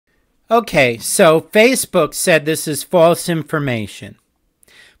Okay, so Facebook said this is false information,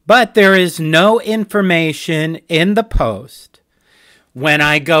 but there is no information in the post. When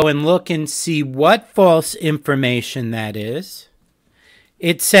I go and look and see what false information that is,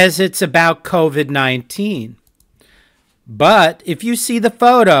 it says it's about COVID-19. But if you see the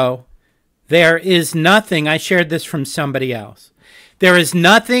photo, there is nothing. I shared this from somebody else. There is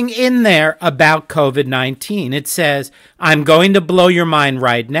nothing in there about COVID-19. It says, I'm going to blow your mind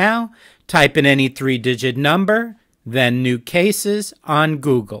right now. Type in any 3-digit number, then new cases on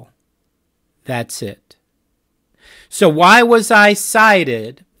Google. That's it. So why was I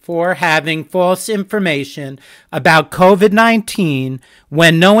cited for having false information about COVID-19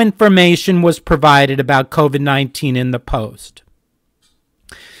 when no information was provided about COVID-19 in the post?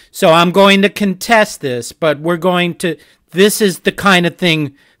 So I'm going to contest this, but this is the kind of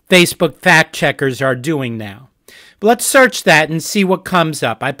thing Facebook fact checkers are doing now. But let's search that and see what comes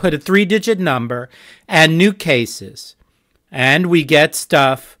up. I put a 3-digit number and new cases, and we get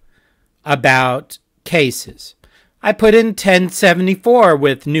stuff about cases. I put in 1074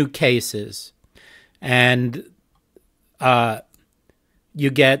 with new cases, and you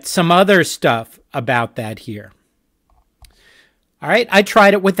get some other stuff about that here. All right, I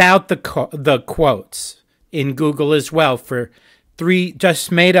tried it without the quotes in Google as well for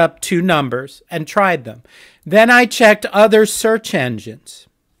just made up 2 numbers and tried them. Then I checked other search engines.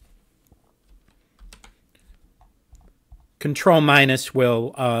 Control minus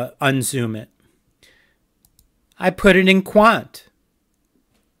will unzoom it. I put it in Quant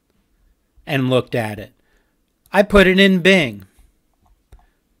and looked at it. I put it in Bing.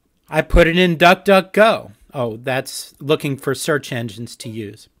 I put it in DuckDuckGo. Oh, that's looking for search engines to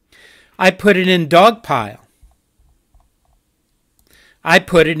use. I put it in Dogpile. I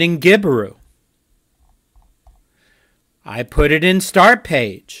put it in Gibberoo. I put it in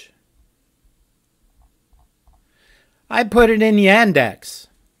Startpage. I put it in Yandex.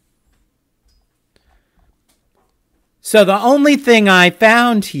 So the only thing I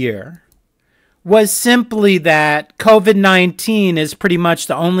found here was simply that COVID-19 is pretty much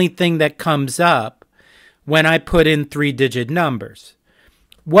the only thing that comes up when I put in 3-digit numbers.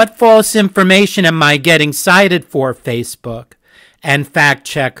 What false information am I getting cited for, Facebook and fact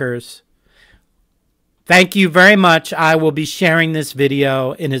checkers? Thank you very much. I will be sharing this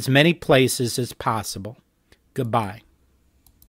video in as many places as possible. Goodbye.